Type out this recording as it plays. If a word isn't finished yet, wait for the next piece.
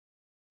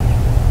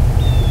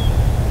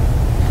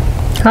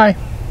Hi,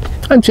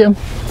 I'm Jim.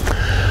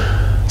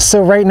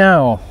 So right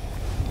now,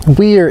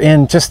 we are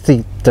in just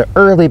the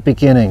early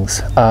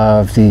beginnings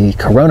of the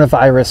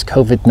coronavirus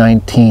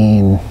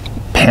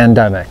COVID-19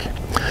 pandemic.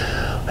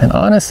 And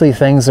honestly,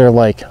 things are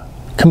like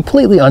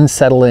completely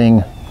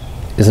unsettling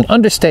is an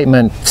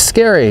understatement.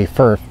 Scary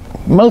for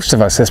most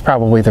of us is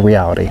probably the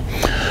reality.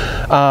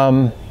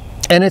 And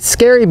it's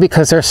scary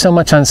because there's so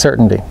much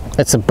uncertainty.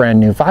 It's a brand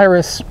new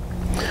virus.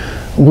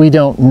 We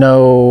don't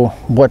know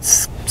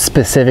what's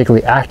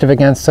specifically active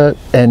against it,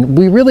 and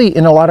we really,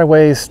 in a lot of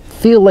ways,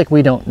 feel like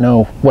we don't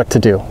know what to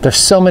do. There's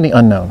so many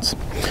unknowns.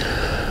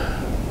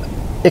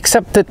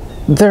 Except that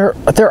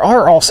there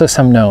are also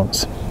some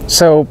knowns.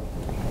 So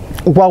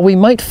while we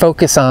might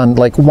focus on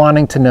like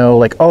wanting to know,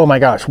 like, oh my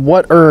gosh,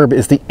 what herb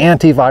is the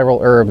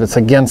antiviral herb that's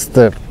against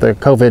the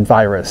COVID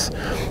virus?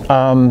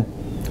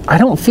 I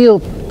don't feel,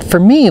 for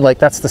me, like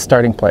that's the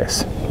starting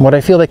place. What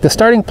I feel like the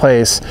starting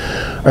place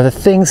are the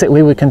things that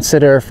we would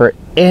consider for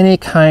any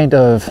kind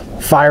of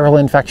viral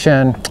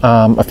infection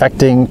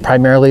affecting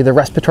primarily the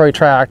respiratory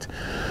tract.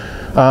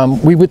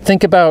 We would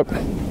think about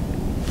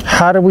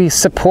how do we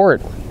support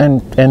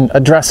and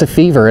address a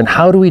fever, and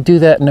how do we do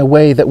that in a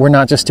way that we're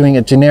not just doing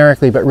it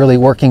generically, but really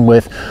working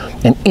with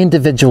an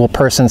individual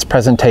person's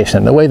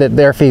presentation, the way that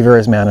their fever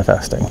is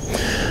manifesting.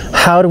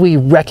 How do we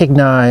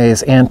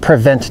recognize and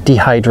prevent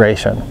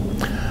dehydration?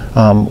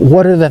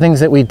 What are the things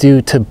that we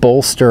do to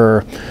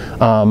bolster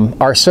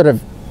our sort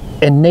of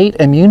innate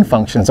immune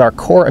functions, our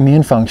core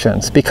immune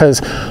functions? Because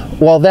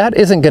while that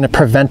isn't going to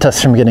prevent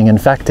us from getting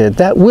infected,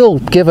 that will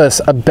give us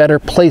a better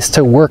place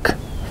to work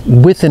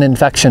with an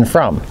infection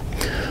from.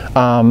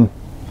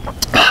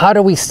 How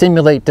do we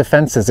stimulate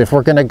defenses if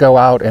we're going to go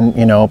out and,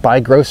 you know, buy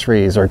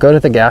groceries or go to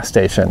the gas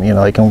station, you know,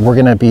 like, and we're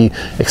going to be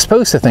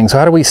exposed to things? So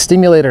how do we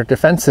stimulate our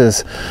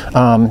defenses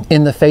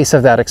in the face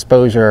of that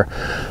exposure?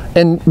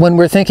 And when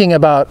we're thinking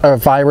about a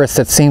virus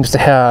that seems to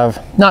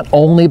have not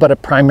only but a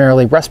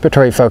primarily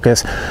respiratory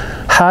focus,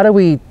 how do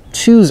we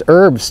choose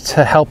herbs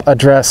to help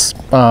address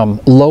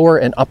lower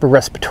and upper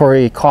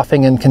respiratory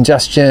coughing and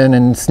congestion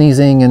and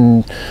sneezing,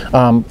 and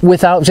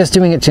without just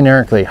doing it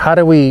generically? How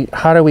do we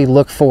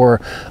look for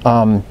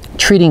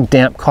treating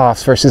damp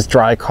coughs versus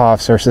dry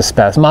coughs versus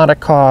spasmodic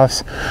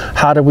coughs?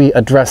 How do we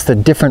address the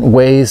different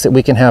ways that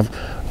we can have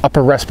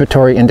upper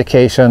respiratory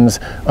indications?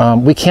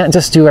 We can't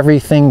just do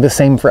everything the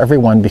same for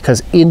everyone,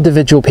 because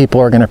individual people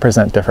are going to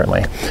present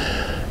differently.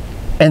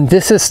 And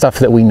this is stuff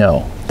that we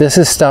know. This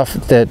is stuff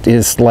that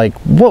is like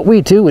what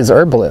we do as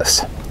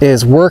herbalists,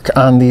 is work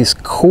on these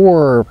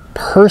core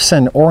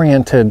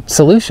person-oriented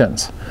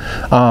solutions.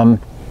 And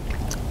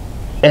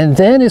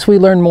then as we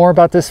learn more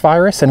about this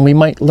virus, and we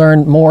might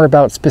learn more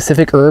about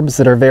specific herbs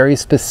that are very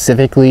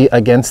specifically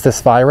against this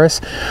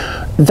virus,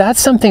 that's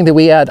something that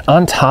we add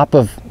on top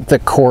of the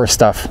core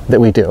stuff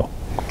that we do.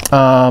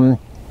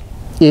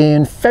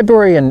 In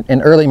February and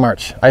early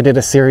March, I did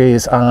a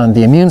series on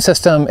the immune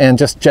system and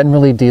just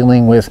generally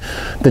dealing with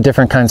the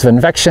different kinds of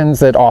infections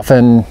that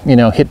often, you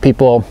know, hit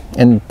people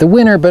in the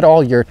winter, but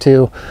all year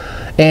too.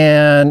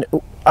 And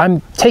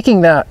I'm taking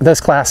those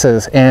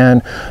classes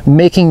and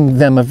making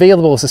them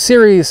available as a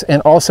series,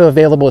 and also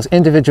available as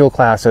individual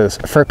classes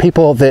for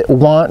people that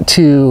want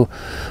to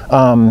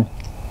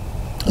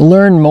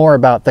learn more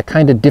about the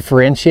kind of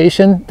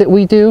differentiation that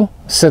we do,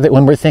 so that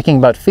when we're thinking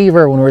about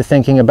fever, when we're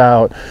thinking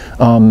about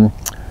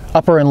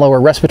upper and lower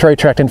respiratory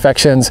tract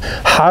infections,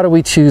 how do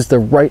we choose the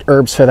right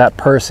herbs for that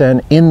person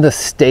in the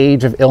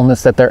stage of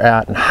illness that they're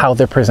at and how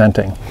they're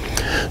presenting.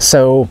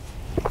 So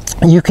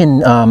you can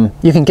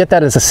get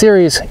that as a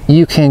series.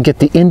 You can get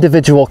the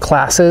individual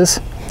classes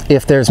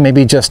if there's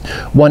maybe just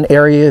one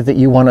area that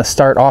you want to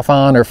start off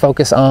on or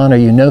focus on, or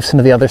you know some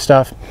of the other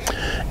stuff.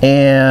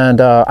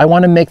 And I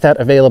want to make that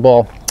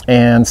available.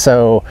 And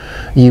so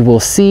you will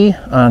see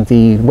on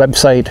the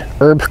website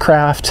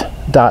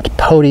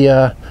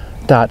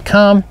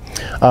herbcraft.podia.com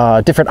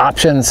different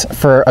options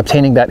for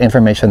obtaining that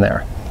information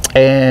there.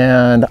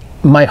 And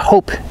my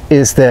hope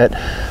is that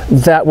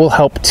that will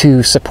help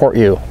to support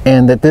you,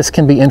 and that this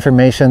can be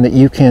information that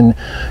you can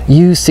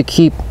use to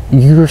keep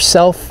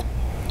yourself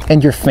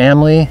and your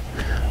family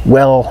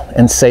well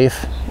and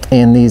safe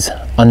in these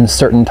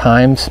uncertain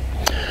times.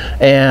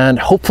 And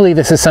hopefully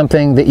this is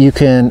something that you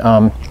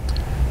can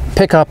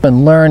pick up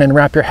and learn and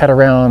wrap your head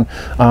around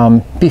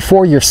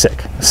before you're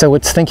sick. So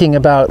it's thinking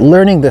about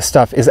learning this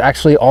stuff is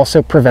actually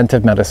also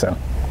preventive medicine.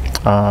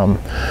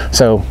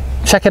 So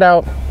check it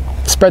out,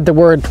 spread the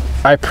word.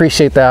 I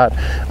appreciate that,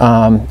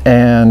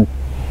 and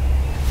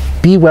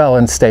be well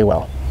and stay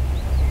well.